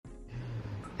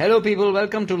Hello people,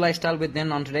 welcome to Lifestyle with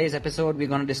Nin. On today's episode, we're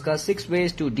going to discuss 6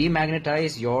 ways to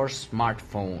demagnetize your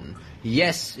smartphone.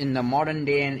 Yes, in the modern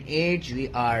day and age, we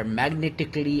are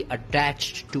magnetically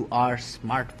attached to our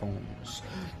smartphones.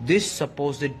 This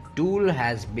supposed tool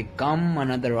has become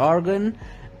another organ,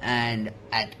 and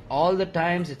at all the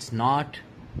times it's not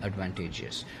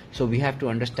advantageous. So we have to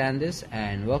understand this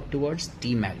and work towards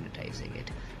demagnetizing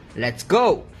it. Let's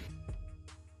go!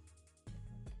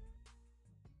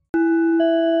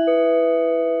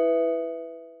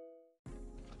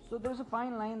 So there's a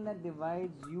fine line that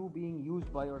divides you being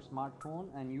used by your smartphone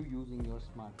and you using your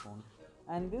smartphone.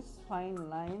 And this fine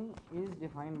line is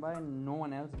defined by no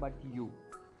one else but you.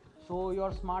 So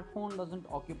your smartphone doesn't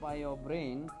occupy your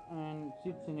brain and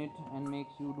sits in it and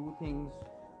makes you do things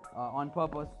on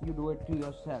purpose. You do it to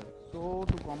yourself. So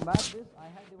to combat this, I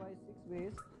have devised 6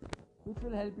 ways which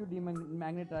will help you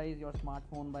demagnetize your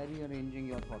smartphone by rearranging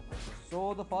your thought process.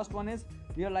 So the first one is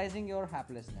realizing your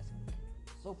helplessness.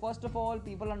 So first of all,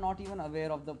 people are not even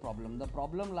aware of the problem. The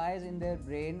problem lies in their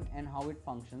brain and how it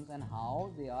functions and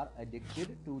how they are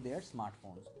addicted to their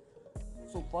smartphones.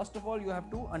 So first of all, you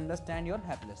have to understand your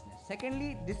helplessness.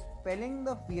 Secondly, dispelling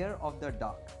the fear of the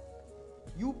dark.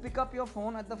 You pick up your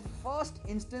phone at the first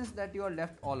instance that you are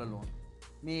left all alone.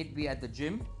 May it be at the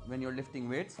gym when you're lifting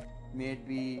weights. May it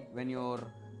be when you're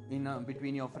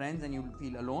between your friends and you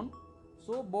feel alone.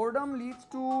 So boredom leads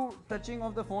to touching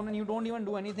of the phone and you don't even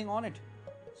do anything on it.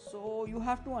 So you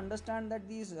have to understand that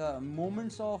these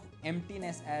moments of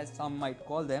emptiness, as some might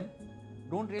call them,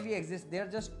 don't really exist. They're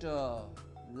just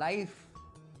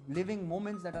living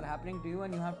moments that are happening to you,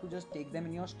 and you have to just take them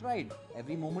in your stride.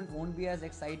 Every moment won't be as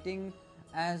exciting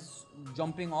as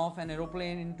jumping off an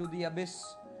aeroplane into the abyss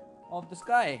of the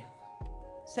sky.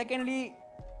 Secondly,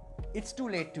 it's too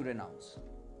late to renounce.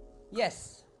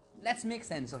 Yes, let's make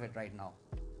sense of it right now.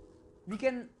 We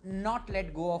can not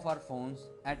let go of our phones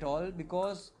at all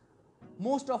because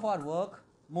most of our work,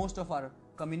 most of our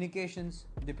communications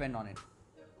depend on it.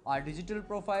 Our digital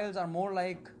profiles are more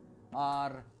like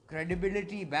our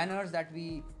credibility banners that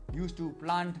we used to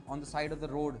plant on the side of the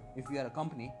road if we are a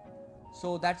company.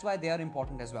 So that's why they are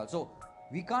important as well. So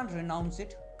we can't renounce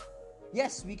it.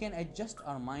 Yes, we can adjust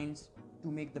our minds to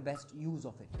make the best use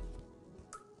of it.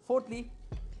 Fourthly,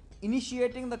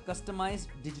 initiating the customized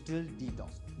digital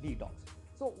detox.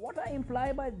 So what I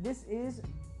imply by this is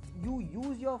you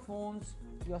use your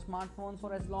smartphones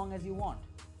for as long as you want,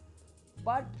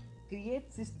 but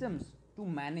create systems to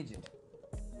manage it.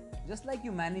 Just like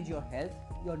you manage your health,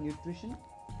 your nutrition,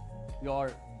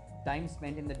 your time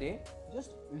spent in the day,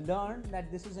 just learn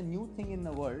that this is a new thing in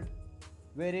the world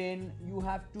wherein you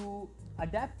have to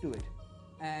adapt to it,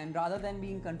 and rather than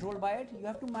being controlled by it, you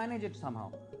have to manage it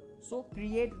somehow. So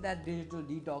create that digital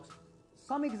detox.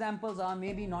 Some examples are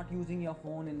maybe not using your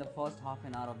phone in the first half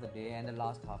an hour of the day and the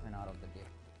last half an hour of the day.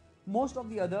 Most of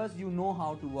the others, you know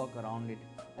how to work around it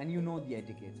and you know the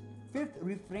etiquette. Fifth,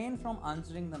 refrain from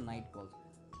answering the night calls.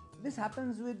 This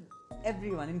happens with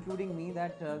everyone, including me,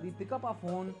 that we pick up our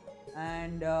phone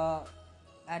and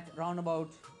at around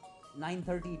about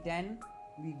 9:30, 10,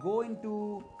 we go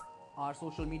into our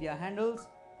social media handles,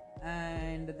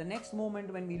 and the next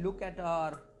moment when we look at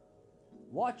our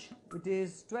watch, it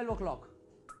is 12 o'clock.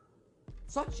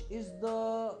 Such is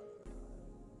the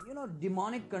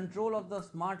demonic control of the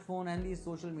smartphone and these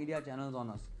social media channels on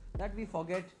us that we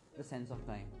forget the sense of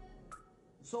time.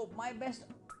 So my best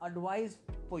advice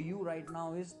for you right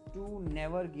now is to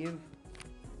never give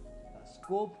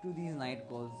scope to these night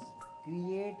calls.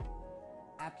 Create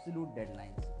absolute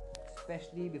deadlines,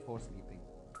 especially before sleeping.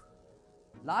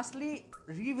 Lastly,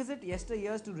 revisit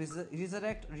yesteryears to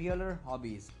resurrect realer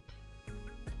hobbies.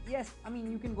 Yes, I mean,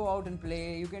 you can go out and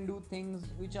play, you can do things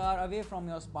which are away from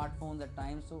your smartphones at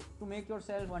times. So to make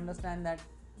yourself understand that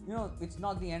it's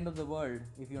not the end of the world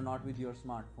if you're not with your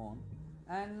smartphone,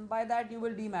 and by that you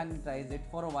will demagnetize it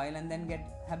for a while and then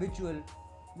get habitual.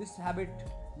 This habit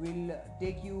will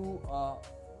take you a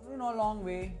long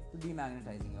way to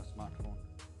demagnetizing your smartphone.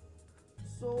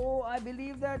 So I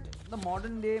believe that the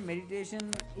modern day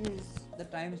meditation is the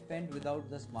time spent without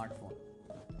the smartphone.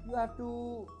 You have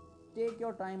to take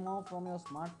your time off from your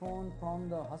smartphone, from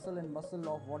the hustle and bustle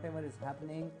of whatever is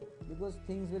happening, because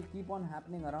things will keep on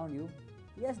happening around you.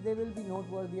 Yes, they will be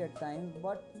noteworthy at times,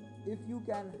 but if you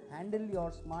can handle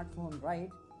your smartphone right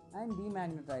and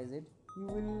demagnetize it, you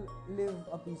will live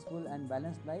a peaceful and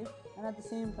balanced life, and at the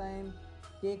same time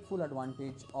take full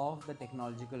advantage of the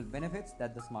technological benefits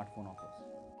that the smartphone offers.